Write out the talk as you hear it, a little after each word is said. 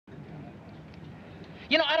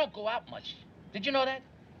You know, I don't go out much. Did you know that?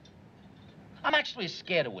 I'm actually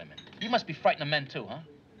scared of women. You must be frightened of men, too, huh?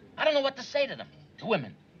 I don't know what to say to them, to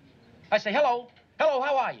women. I say, hello, hello,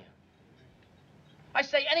 how are you? I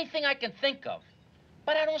say anything I can think of,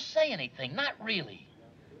 but I don't say anything, not really.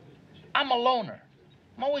 I'm a loner.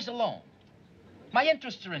 I'm always alone. My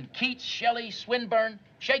interests are in Keats, Shelley, Swinburne,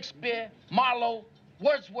 Shakespeare, Marlowe,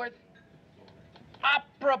 Wordsworth,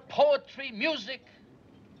 opera, poetry, music.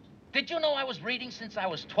 Did you know I was reading since I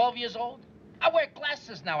was 12 years old? I wear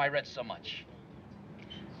glasses now, I read so much.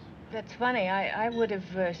 That's funny. I would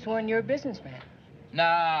have sworn you're a businessman. Nah,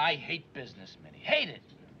 I hate business, Minnie. Hate it.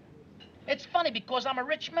 It's funny because I'm a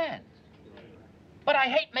rich man. But I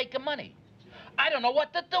hate making money. I don't know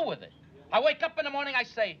what to do with it. I wake up in the morning, I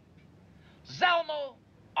say, Zelmo,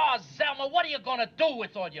 oh, Zelmo, what are you gonna do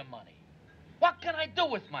with all your money? What can I do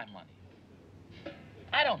with my money?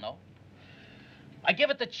 I don't know. I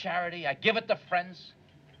give it to charity. I give it to friends.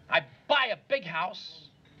 I buy a big house.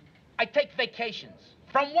 I take vacations.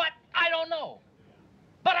 From what? I don't know.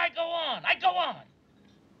 But I go on. I go on.